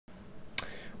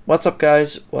What's up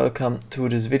guys, welcome to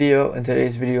this video. In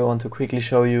today's video I want to quickly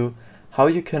show you how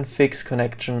you can fix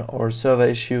connection or server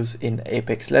issues in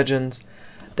Apex Legends.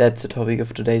 That's the topic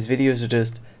of today's video, so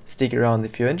just stick around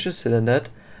if you're interested in that.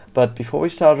 But before we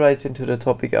start right into the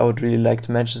topic, I would really like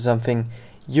to mention something.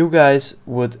 You guys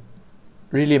would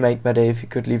really make my day if you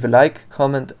could leave a like,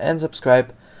 comment and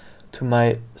subscribe to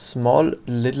my small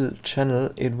little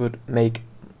channel. It would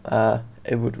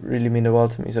really mean the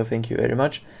world to me, so thank you very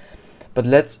much. But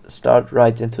let's start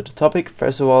right into the topic.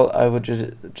 First of all, I would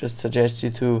just suggest you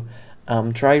to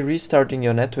try restarting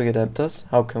your network adapters.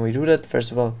 How can we do that? First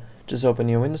of all, just open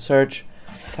your Windows search,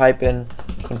 type in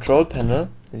control panel.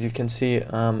 As you can see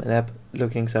an app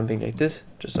looking something like this.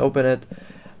 Just open it,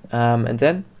 and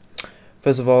then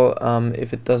first of all,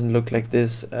 if it doesn't look like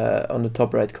this, on the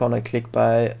top right corner, click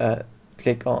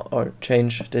on or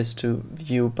change this to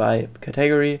view by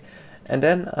category, and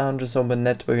then just open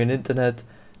network and internet,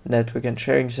 network and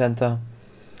sharing center,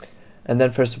 and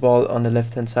then first of all on the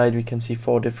left hand side we can see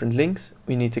 4 different links.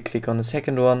 We need to click on the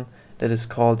second one that is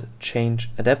called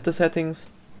change adapter settings,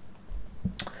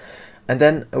 and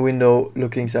then a window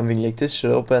looking something like this should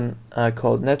open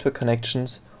called network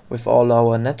connections with all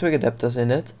our network adapters in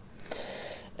it.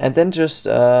 And then just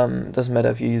doesn't matter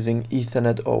if you're using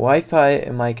Ethernet or Wi-Fi.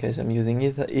 In my case I'm using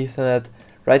Ethernet.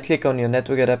 Right click on your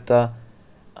network adapter.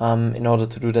 In order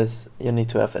to do this, you need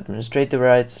to have administrator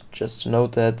rights, just to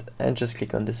note that, and just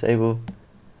click on disable.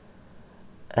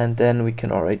 And then we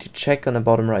can already check on the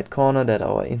bottom right corner that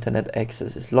our internet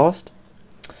access is lost.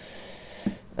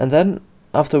 And then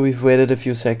after we've waited a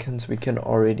few seconds, we can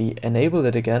already enable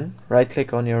it again. Right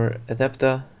click on your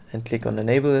adapter and click on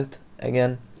enable it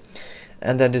again.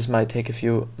 And then this might take a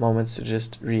few moments to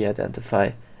just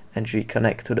re-identify and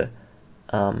reconnect to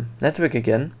the network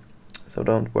again, so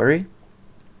don't worry.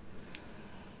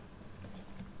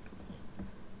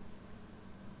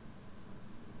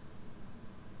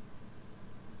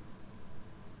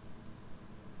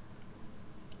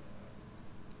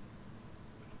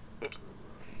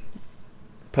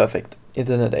 Perfect.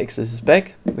 Internet access is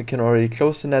back. We can already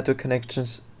close the network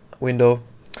connections window,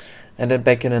 and then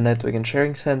back in the network and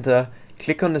sharing center,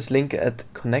 click on this link at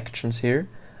connections here.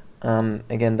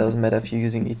 Again, doesn't matter if you're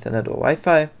using Ethernet or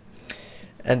Wi-Fi.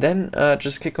 And then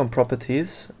just click on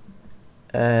properties,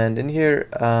 and in here,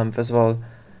 first of all,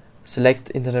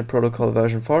 select Internet Protocol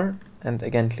version 4, and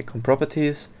again click on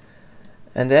properties.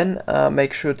 And then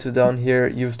make sure to down here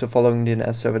use the following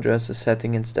DNS server addresses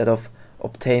setting instead of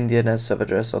obtain DNS server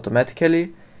address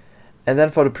automatically. And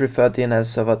then for the preferred DNS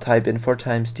server, type in 4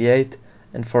 times the 8,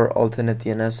 and for alternate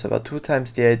DNS server 2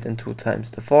 times the 8 and 2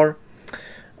 times the 4.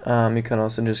 You can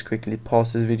also just quickly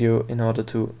pause this video in order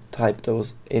to type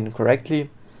those in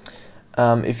correctly.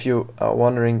 If you are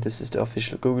wondering, this is the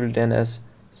official Google DNS,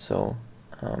 so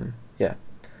yeah.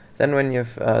 Then when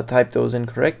you've typed those in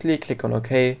correctly, click on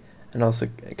OK, and also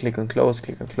click on close,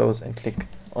 and click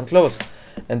on close.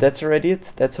 And that's already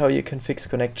it. That's how you can fix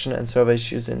connection and server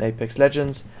issues in Apex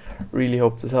Legends. Really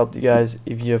hope this helped you guys.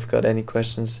 If you have got any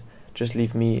questions, just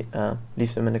leave them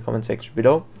in the comment section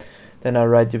below. Then I'll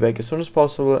write you back as soon as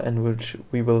possible, and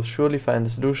we will surely find a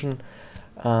solution.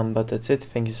 But that's it.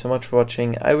 Thank you so much for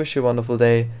watching. I wish you a wonderful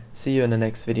day. See you in the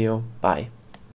next video. Bye.